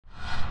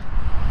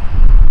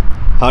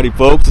Howdy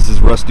folks, this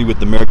is Rusty with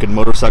the American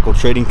Motorcycle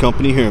Trading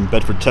Company here in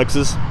Bedford,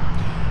 Texas.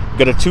 We've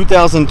got a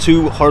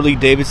 2002 Harley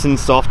Davidson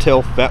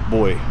Softail Fat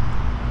Boy.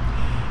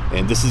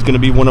 And this is going to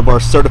be one of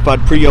our certified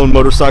pre-owned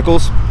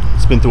motorcycles.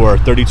 It's been through our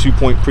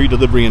 32-point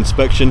pre-delivery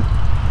inspection.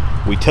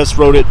 We test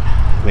rode it,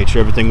 made sure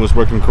everything was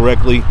working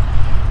correctly,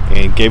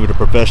 and gave it a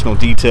professional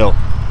detail.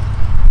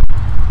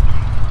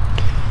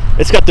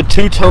 It's got the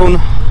two-tone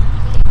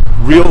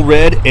real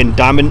red and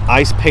diamond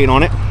ice paint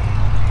on it.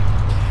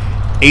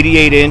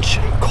 88-inch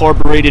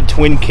carbureted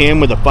twin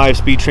cam with a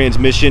 5-speed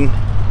transmission.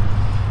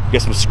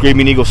 Got some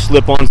Screaming Eagle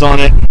slip-ons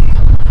on it.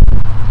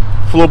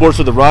 Floorboards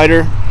for the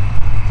rider.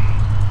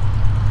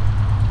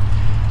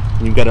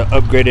 And you've got an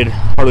upgraded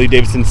Harley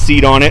Davidson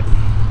seat on it.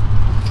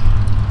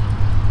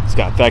 It's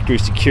got factory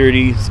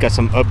security. It's got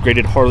some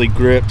upgraded Harley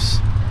grips.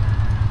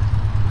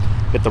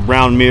 Got the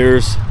round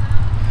mirrors.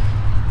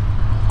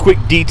 Quick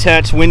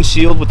detached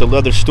windshield with the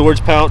leather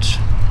storage pouch.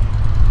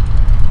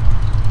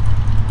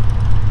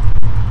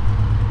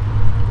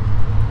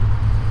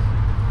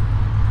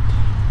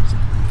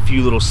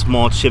 Few little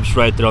small chips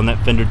right there on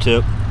that fender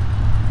tip.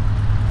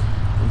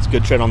 It's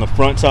good tread on the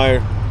front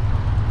tire.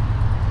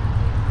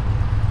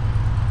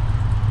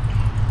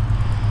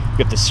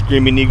 Got the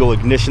Screaming Eagle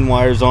ignition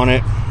wires on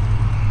it.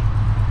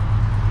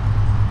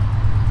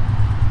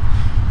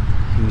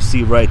 You can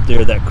see right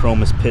there that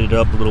chrome is pitted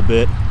up a little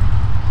bit.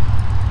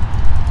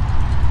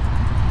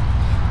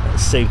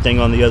 Same thing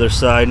on the other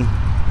side. You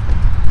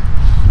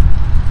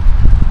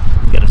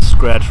got a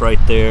scratch right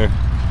there.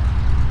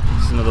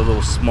 It's another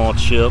little small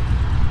chip.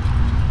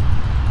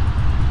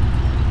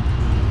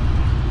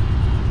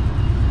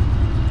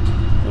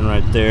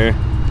 Right there,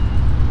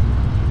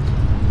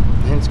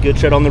 and it's good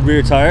tread on the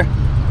rear tire.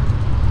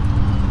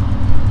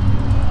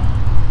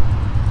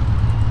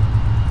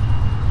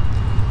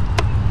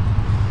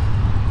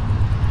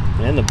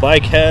 And the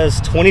bike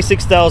has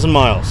 26,000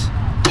 miles.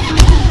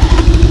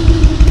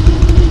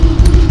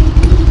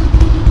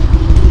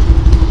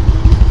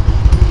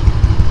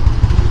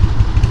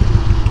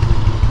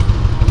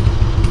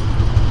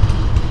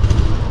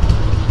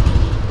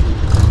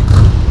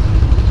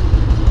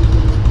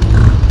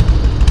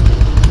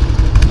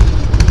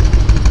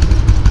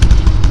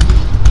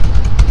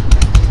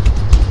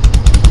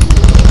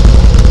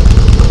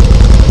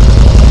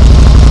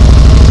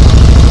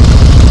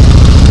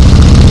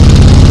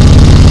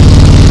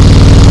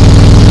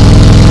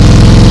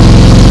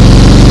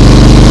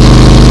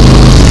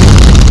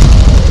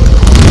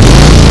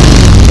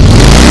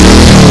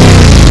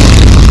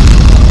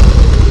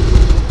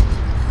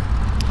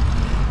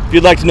 If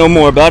you'd like to know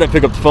more about it,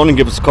 pick up the phone and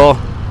give us a call.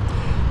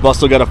 We've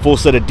also got a full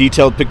set of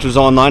detailed pictures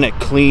online at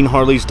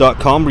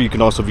cleanharleys.com, where you can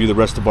also view the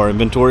rest of our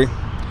inventory.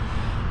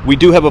 We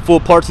do have a full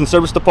parts and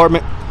service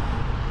department.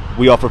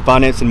 We offer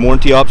finance and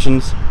warranty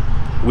options.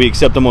 We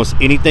accept almost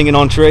anything in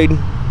on trade,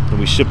 and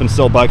we ship and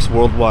sell bikes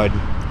worldwide.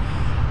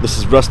 This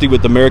is Rusty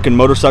with the American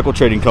Motorcycle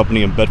Trading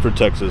Company in Bedford,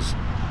 Texas.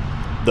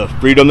 The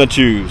freedom to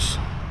choose.